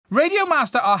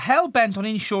Radiomaster are hell-bent on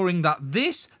ensuring that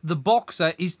this, the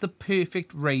Boxer, is the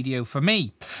perfect radio for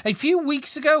me. A few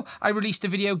weeks ago, I released a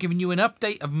video giving you an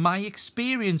update of my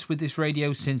experience with this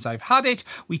radio since I've had it.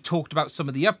 We talked about some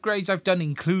of the upgrades I've done,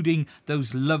 including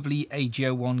those lovely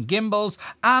AG01 gimbals,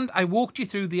 and I walked you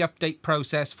through the update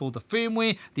process for the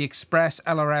firmware, the Express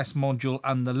LRS module,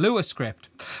 and the Lua script.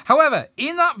 However,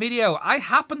 in that video, I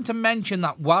happened to mention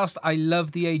that whilst I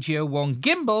love the AG01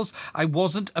 gimbals, I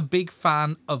wasn't a big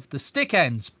fan of the stick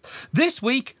ends. This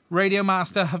week,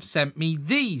 Radiomaster have sent me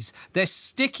these. They're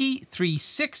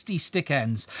Sticky360 stick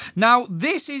ends. Now,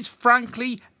 this is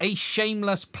frankly a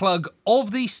shameless plug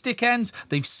of these stick ends.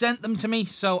 They've sent them to me,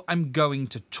 so I'm going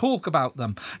to talk about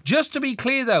them. Just to be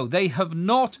clear though, they have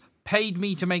not paid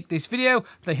me to make this video.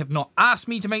 They have not asked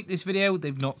me to make this video.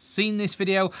 They've not seen this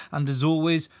video. And as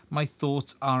always, my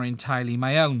thoughts are entirely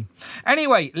my own.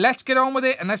 Anyway, let's get on with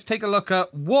it and let's take a look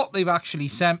at what they've actually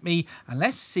sent me. And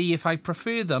let's see if I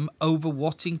prefer them over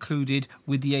what's included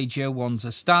with the AG01s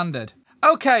as standard.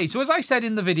 Okay, so as I said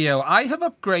in the video, I have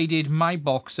upgraded my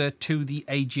Boxer to the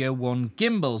AG01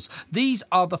 gimbals. These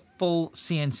are the full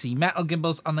CNC metal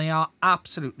gimbals and they are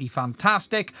absolutely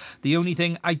fantastic. The only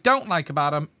thing I don't like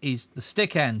about them is the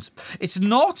stick ends. It's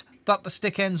not that the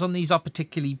stick ends on these are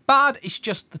particularly bad, it's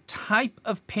just the type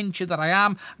of pincher that I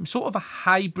am. I'm sort of a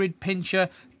hybrid pincher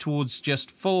towards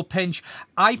just full pinch.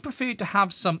 I prefer to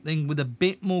have something with a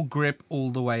bit more grip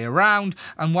all the way around,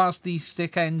 and whilst these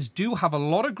stick ends do have a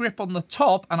lot of grip on the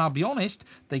top, and I'll be honest,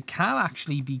 they can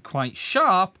actually be quite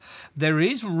sharp, there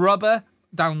is rubber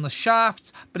down the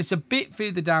shafts, but it's a bit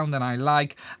further down than I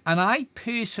like, and I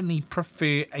personally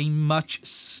prefer a much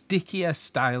stickier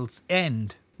styled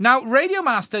end. Now,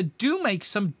 Radiomaster do make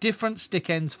some different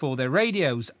stick ends for their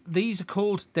radios. These are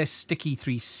called their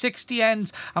Sticky360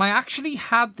 ends, and I actually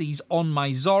had these on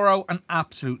my Zorro and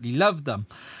absolutely loved them.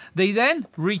 They then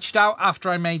reached out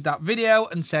after I made that video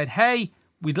and said, hey,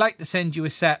 we'd like to send you a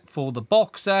set for the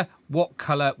Boxer. What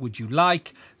colour would you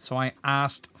like? So I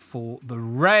asked for the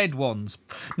red ones.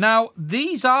 Now,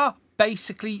 these are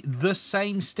basically the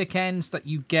same stick ends that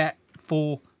you get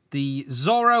for the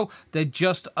Zorro. They're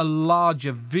just a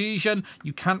larger version.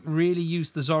 You can't really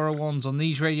use the Zorro ones on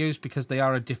these radios because they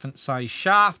are a different size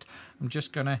shaft. I'm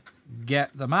just going to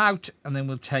get them out and then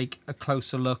we'll take a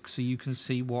closer look so you can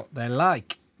see what they're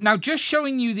like. Now, just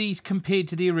showing you these compared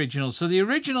to the originals. So the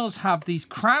originals have these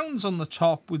crowns on the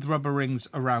top with rubber rings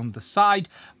around the side,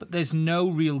 but there's no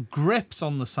real grips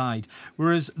on the side.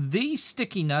 Whereas these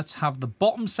sticky nuts have the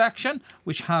bottom section,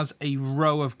 which has a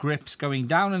row of grips going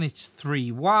down and it's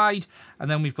 3 wide.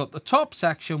 And then we've got the top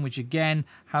section, which again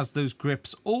has those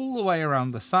grips all the way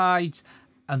around the sides.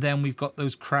 And then we've got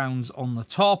those crowns on the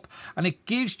top, and it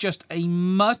gives just a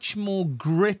much more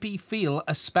grippy feel,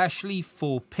 especially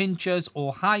for pinchers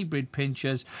or hybrid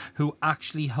pinchers who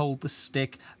actually hold the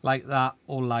stick like that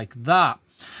or like that.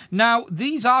 Now,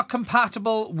 these are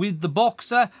compatible with the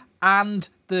Boxer and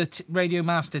the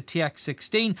Radiomaster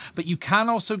TX16, but you can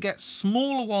also get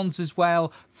smaller ones as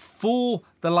well for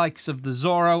the likes of the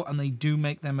Zorro, and they do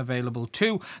make them available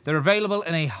too. They're available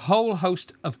in a whole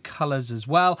host of colours as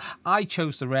well. I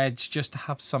chose the reds just to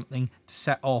have something to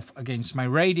set off against my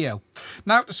radio.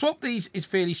 Now, to swap these is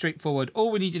fairly straightforward.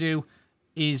 All we need to do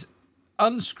is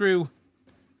unscrew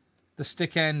the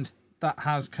stick end that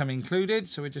has come included.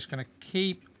 So we're just going to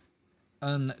keep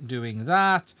undoing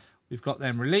that. We've got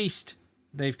them released.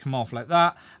 They've come off like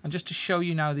that. And just to show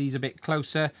you now these a bit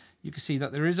closer, you can see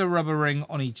that there is a rubber ring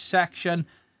on each section,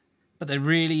 but there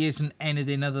really isn't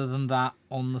anything other than that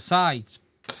on the sides.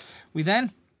 We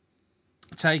then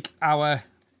take our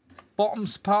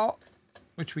bottoms part,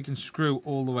 which we can screw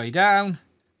all the way down.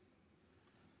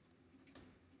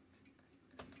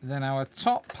 Then our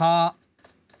top part,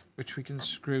 which we can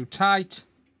screw tight.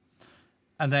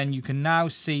 And then you can now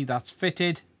see that's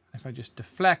fitted. If I just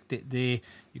deflect it there,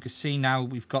 you can see now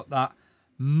we've got that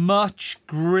much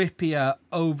grippier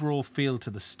overall feel to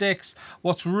the sticks.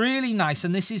 What's really nice,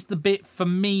 and this is the bit for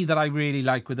me that I really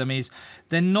like with them, is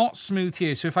they're not smooth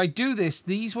here. So if I do this,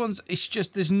 these ones, it's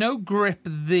just, there's no grip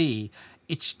there.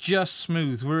 It's just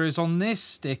smooth. Whereas on this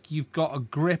stick, you've got a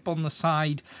grip on the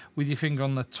side with your finger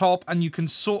on the top, and you can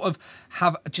sort of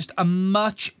have just a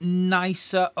much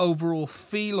nicer overall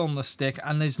feel on the stick,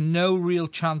 and there's no real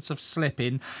chance of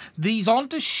slipping. These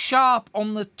aren't as sharp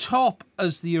on the top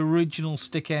as the original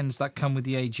stick ends that come with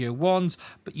the AG01s,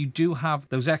 but you do have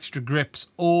those extra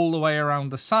grips all the way around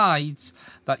the sides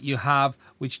that you have,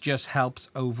 which just helps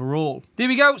overall. There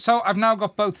we go. So I've now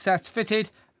got both sets fitted,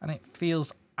 and it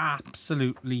feels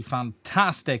absolutely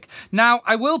fantastic. Now,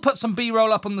 I will put some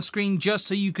B-roll up on the screen just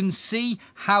so you can see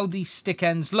how these stick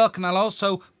ends look, and I'll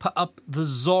also put up the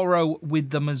Zorro with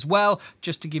them as well,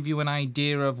 just to give you an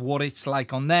idea of what it's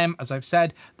like on them. As I've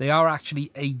said, they are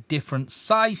actually a different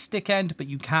size stick end, but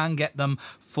you can get them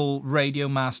full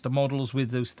Radiomaster models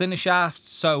with those thinner shafts,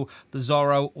 so the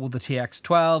Zorro or the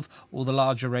TX12, or the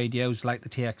larger radios like the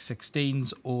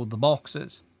TX16s or the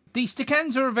Boxers. These stick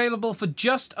ends are available for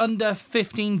just under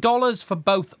 $15 for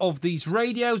both of these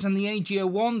radios, and the AGO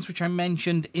ones, which I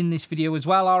mentioned in this video as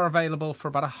well, are available for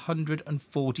about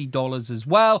 $140 as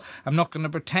well. I'm not going to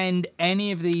pretend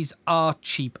any of these are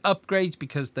cheap upgrades,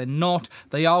 because they're not.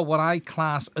 They are what I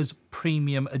class as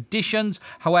premium editions.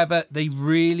 However, they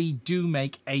really do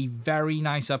make a very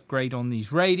nice upgrade on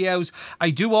these radios. I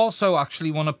do also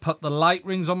actually want to put the light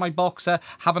rings on my Boxer.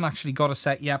 Haven't actually got a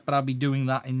set yet, but I'll be doing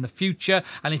that in the future.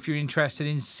 And if you're interested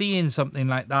in seeing something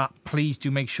like that, please do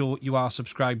make sure you are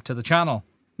subscribed to the channel.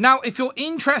 Now, if you're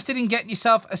interested in getting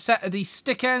yourself a set of these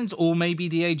stick ends, or maybe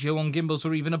the AGO1 gimbals,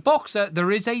 or even a Boxer, there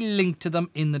is a link to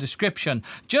them in the description.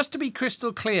 Just to be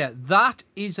crystal clear, that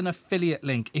is an affiliate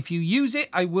link. If you use it,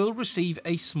 I will receive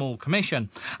a small commission.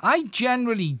 I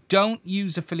generally don't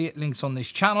use affiliate links on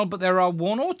this channel, but there are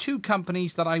 1 or 2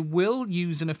 companies that I will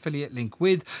use an affiliate link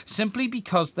with, simply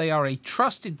because they are a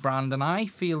trusted brand and I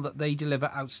feel that they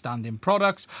deliver outstanding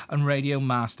products, and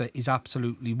Radiomaster is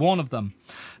absolutely one of them.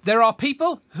 There are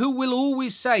people who will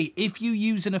always say if you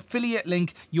use an affiliate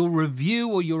link, your review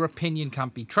or your opinion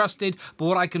can't be trusted. But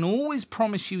what I can always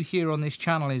promise you here on this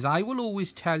channel is I will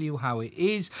always tell you how it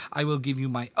is. I will give you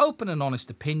my open and honest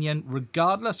opinion,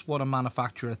 regardless what a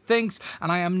manufacturer thinks.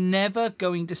 And I am never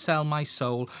going to sell my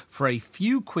soul for a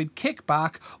few quid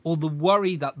kickback, or the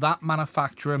worry that that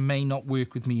manufacturer may not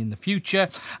work with me in the future.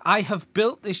 I have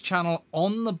built this channel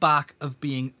on the back of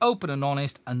being open and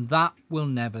honest, and that will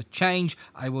never change.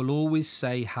 I will always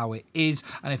say how it is,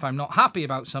 and if I'm not happy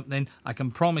about something, I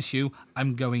can promise you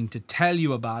I'm going to tell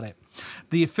you about it.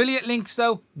 The affiliate links,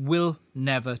 though, will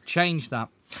never change that.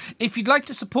 If you'd like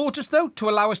to support us, though, to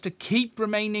allow us to keep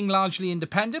remaining largely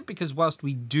independent, because whilst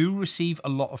we do receive a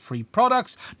lot of free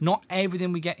products, not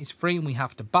everything we get is free and we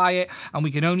have to buy it, and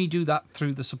we can only do that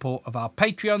through the support of our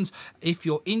Patreons. If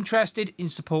you're interested in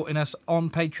supporting us on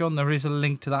Patreon, there is a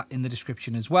link to that in the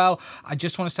description as well. I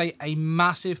just want to say a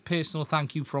massive personal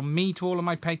thank you from me to all of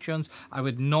my Patreons. I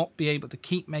would not be able to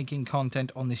keep making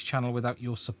content on this channel without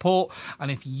your support, and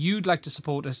if you'd like to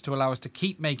support us to allow us to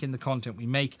keep making the content we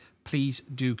make, please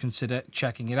do consider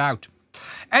checking it out.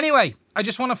 Anyway, I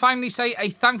just want to finally say a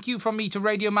thank you from me to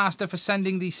Radiomaster for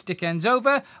sending these stick ends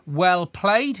over. Well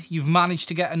played. You've managed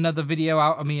to get another video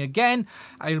out of me again.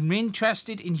 I'm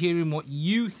interested in hearing what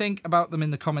you think about them in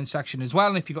the comment section as well.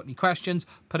 And if you've got any questions,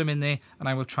 put them in there and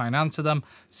I will try and answer them.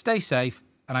 Stay safe,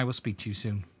 and I will speak to you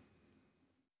soon.